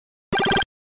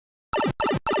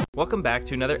Welcome back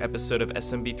to another episode of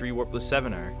SMB3 Warpless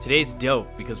Seminar. Today's dope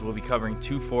because we'll be covering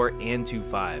 2.4 and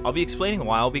 2.5. I'll be explaining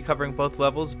why I'll be covering both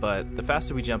levels, but the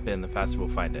faster we jump in, the faster we'll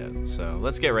find out. So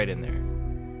let's get right in there.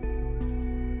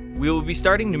 We will be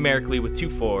starting numerically with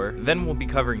 2.4, then we'll be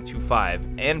covering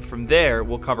 2.5, and from there,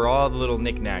 we'll cover all the little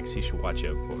knickknacks you should watch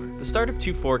out for. The start of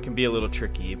 2.4 can be a little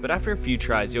tricky, but after a few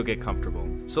tries, you'll get comfortable.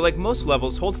 So like most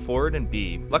levels, hold forward and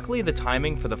B. Luckily, the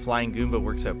timing for the flying Goomba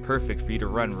works out perfect for you to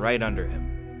run right under him.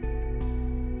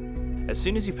 As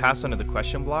soon as you pass under the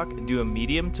question block, do a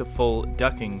medium to full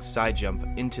ducking side jump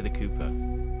into the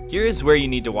Koopa. Here is where you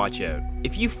need to watch out.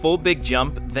 If you full big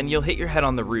jump, then you'll hit your head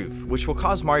on the roof, which will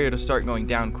cause Mario to start going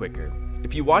down quicker.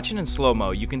 If you watch it in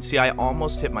slow-mo, you can see I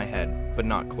almost hit my head, but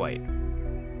not quite.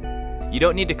 You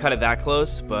don't need to cut it that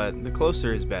close, but the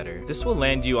closer is better. This will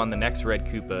land you on the next red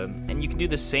Koopa, and you can do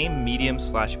the same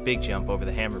medium/big jump over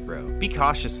the Hammer Bro. Be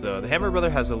cautious though, the Hammer Brother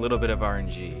has a little bit of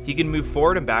RNG. He can move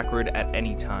forward and backward at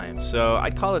any time, so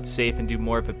I'd call it safe and do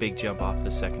more of a big jump off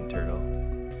the second turtle.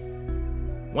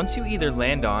 Once you either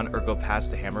land on or go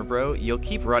past the Hammer Bro, you'll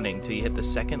keep running till you hit the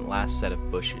second last set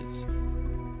of bushes.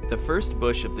 The first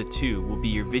bush of the two will be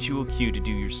your visual cue to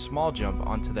do your small jump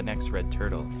onto the next red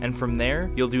turtle, and from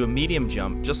there, you'll do a medium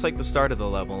jump just like the start of the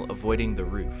level, avoiding the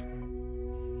roof.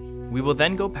 We will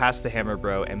then go past the Hammer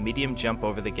Bro and medium jump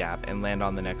over the gap and land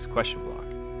on the next question block.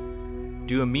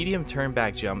 Do a medium turn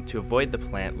back jump to avoid the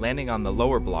plant, landing on the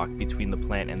lower block between the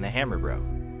plant and the Hammer Bro.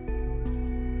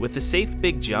 With a safe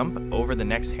big jump over the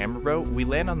next Hammer Bro, we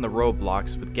land on the row of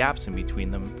blocks with gaps in between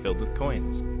them filled with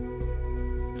coins.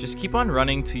 Just keep on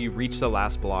running till you reach the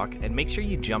last block, and make sure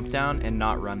you jump down and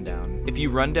not run down. If you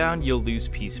run down, you'll lose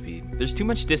P-speed. There's too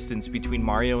much distance between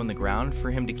Mario and the ground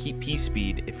for him to keep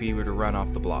P-speed if he were to run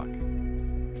off the block.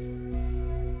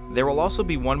 There will also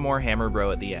be one more Hammer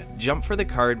Bro at the end. Jump for the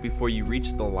card before you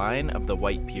reach the line of the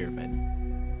white pyramid.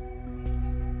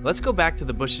 Let's go back to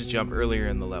the bushes jump earlier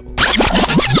in the level.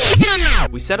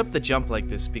 We set up the jump like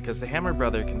this because the Hammer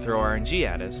Brother can throw RNG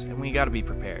at us, and we gotta be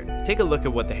prepared. Take a look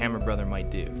at what the Hammer Brother might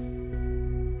do.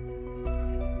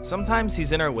 Sometimes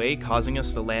he's in our way, causing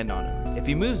us to land on him. If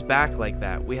he moves back like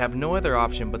that, we have no other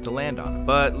option but to land on him.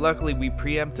 But luckily we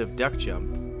preemptive duck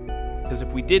jumped, because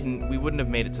if we didn't, we wouldn't have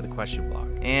made it to the question block.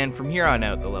 And from here on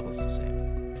out, the level's the same.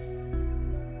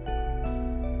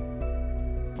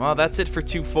 Well, that's it for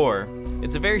 2.4.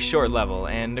 It's a very short level,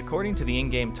 and according to the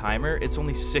in-game timer, it's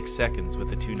only 6 seconds with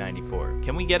the 294.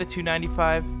 Can we get a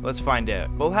 295? Let's find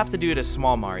out. We'll have to do it as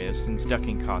small Mario since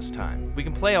ducking costs time. We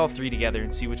can play all three together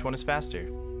and see which one is faster.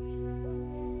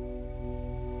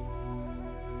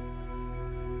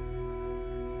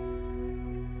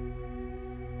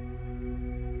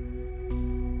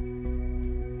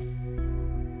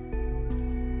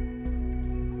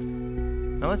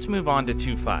 Now let's move on to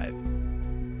 2.5.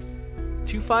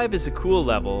 2.5 is a cool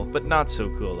level, but not so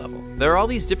cool level. There are all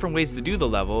these different ways to do the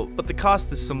level, but the cost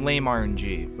is some lame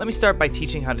RNG. Let me start by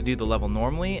teaching how to do the level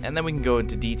normally, and then we can go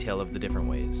into detail of the different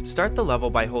ways. Start the level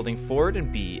by holding forward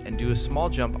and B, and do a small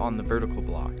jump on the vertical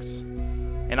blocks.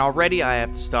 And already I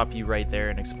have to stop you right there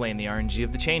and explain the RNG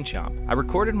of the chain chomp. I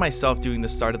recorded myself doing the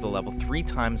start of the level 3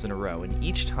 times in a row, and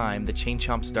each time the chain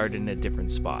chomp started in a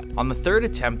different spot. On the third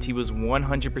attempt, he was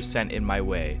 100% in my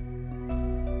way.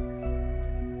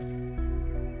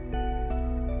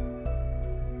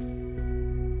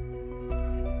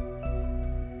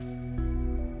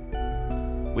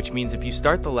 Which means if you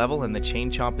start the level and the chain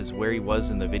chomp is where he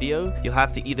was in the video, you'll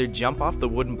have to either jump off the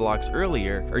wooden blocks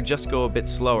earlier or just go a bit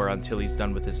slower until he's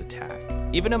done with his attack.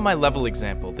 Even in my level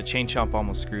example, the chain chomp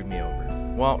almost screwed me over.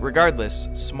 Well, regardless,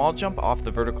 small jump off the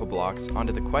vertical blocks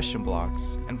onto the question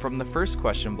blocks, and from the first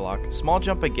question block, small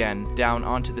jump again down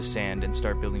onto the sand and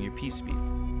start building your P-speed.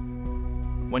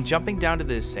 When jumping down to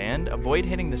the sand, avoid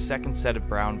hitting the second set of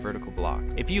brown vertical block.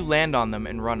 If you land on them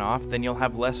and run off, then you'll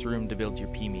have less room to build your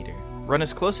P-meter. Run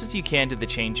as close as you can to the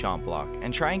chain chomp block,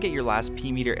 and try and get your last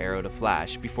P-meter arrow to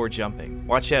flash before jumping.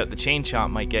 Watch out, the chain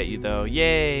chomp might get you though.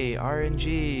 Yay,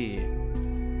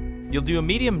 RNG! You'll do a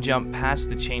medium jump past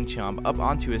the chain chomp up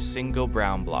onto a single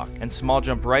brown block, and small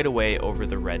jump right away over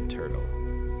the red turtle.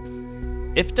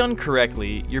 If done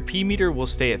correctly, your P-meter will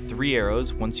stay at 3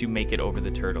 arrows once you make it over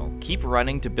the turtle. Keep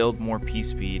running to build more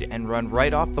P-speed, and run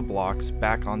right off the blocks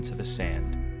back onto the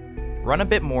sand. Run a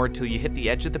bit more till you hit the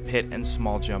edge of the pit and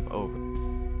small jump over.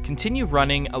 Continue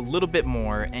running a little bit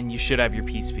more and you should have your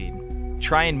P-speed.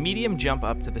 Try and medium jump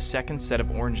up to the second set of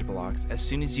orange blocks as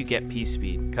soon as you get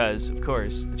P-speed, cause, of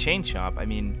course, the chain chomp,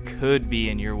 could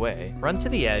be in your way. Run to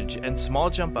the edge and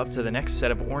small jump up to the next set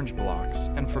of orange blocks,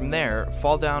 and from there,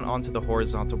 fall down onto the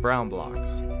horizontal brown blocks.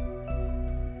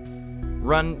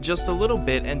 Run just a little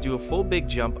bit and do a full big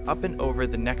jump up and over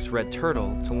the next red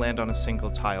turtle to land on a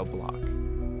single tile block.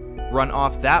 Run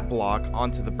off that block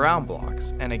onto the brown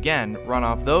blocks, and again, run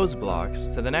off those blocks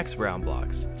to the next brown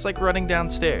blocks. It's like running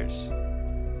downstairs.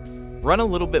 Run a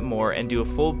little bit more and do a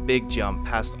full big jump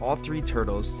past all 3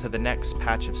 turtles to the next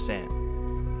patch of sand.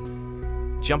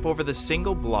 Jump over the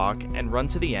single block and run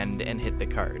to the end and hit the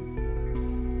card.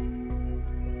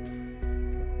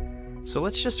 So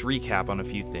let's just recap on a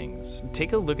few things.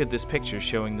 Take a look at this picture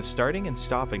showing the starting and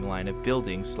stopping line of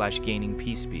building / gaining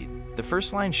P-speed. The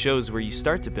first line shows where you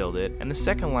start to build it, and the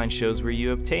second line shows where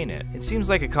you obtain it. It seems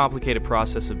like a complicated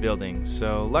process of building,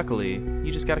 so luckily,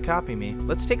 you just gotta copy me.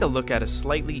 Let's take a look at a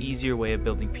slightly easier way of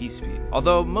building P-speed.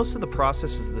 Although most of the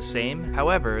process is the same,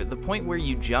 however, the point where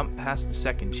you jump past the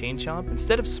second chain chomp,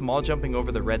 instead of small jumping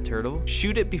over the red turtle,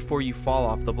 shoot it before you fall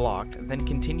off the block, then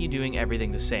continue doing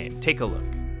everything the same. Take a look.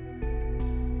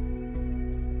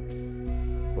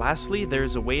 Lastly, there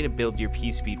is a way to build your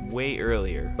P-speed way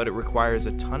earlier, but it requires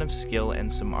a ton of skill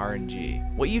and some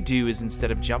RNG. What you do is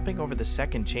instead of jumping over the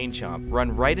second chain chomp,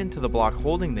 run right into the block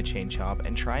holding the chain chomp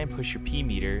and try and push your P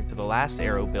meter to the last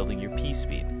arrow building your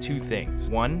P-speed. 2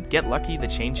 things. 1, get lucky the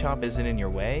chain chomp isn't in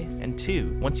your way, and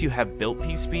 2, once you have built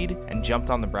P-speed and jumped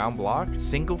on the brown block,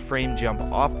 single frame jump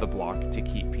off the block to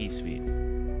keep P-speed.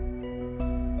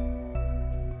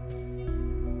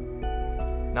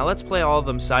 Now let's play all of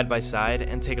them side by side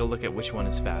and take a look at which one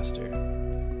is faster.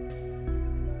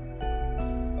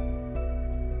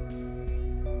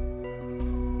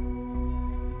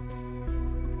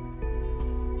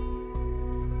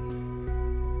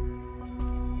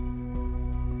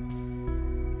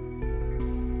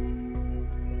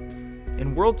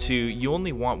 In World 2, you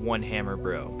only want one hammer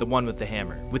bro, the one with the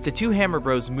hammer. With the 2 hammer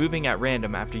bros moving at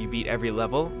random after you beat every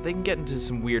level, they can get into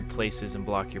some weird places and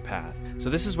block your path.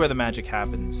 So this is where the magic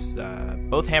happens.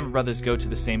 Both hammer brothers go to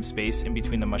the same space in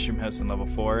between the mushroom house and level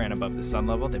 4 and above the sun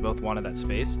level. They both wanted that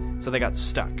space, so they got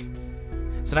stuck.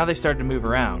 So now they started to move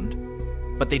around,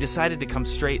 but they decided to come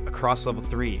straight across level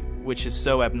 3, which is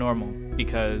so abnormal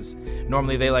because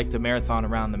normally they like to marathon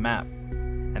around the map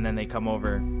and then they come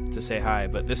over to say hi,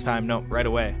 but this time, no, right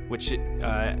away, which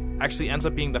actually ends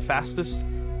up being the fastest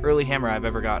early hammer I've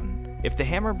ever gotten. If the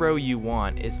hammer bro you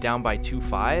want is down by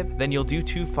 2-5, then you'll do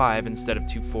 2-5 instead of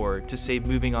 2-4 to save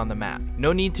moving on the map.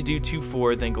 No need to do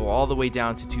 2-4, then go all the way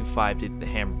down to 2-5 to the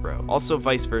hammer bro. Also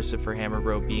vice versa for hammer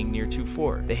bro being near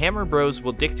 2-4. The hammer bros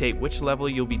will dictate which level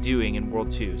you'll be doing in World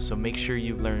 2, so make sure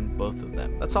you learn both of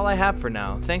them. That's all I have for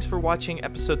now. Thanks for watching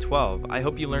episode 12. I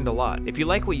hope you learned a lot. If you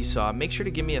like what you saw, make sure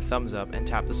to give me a thumbs up and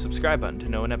tap the subscribe button to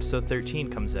know when episode 13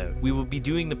 comes out. We will be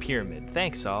doing the pyramid.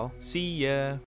 Thanks all. See ya.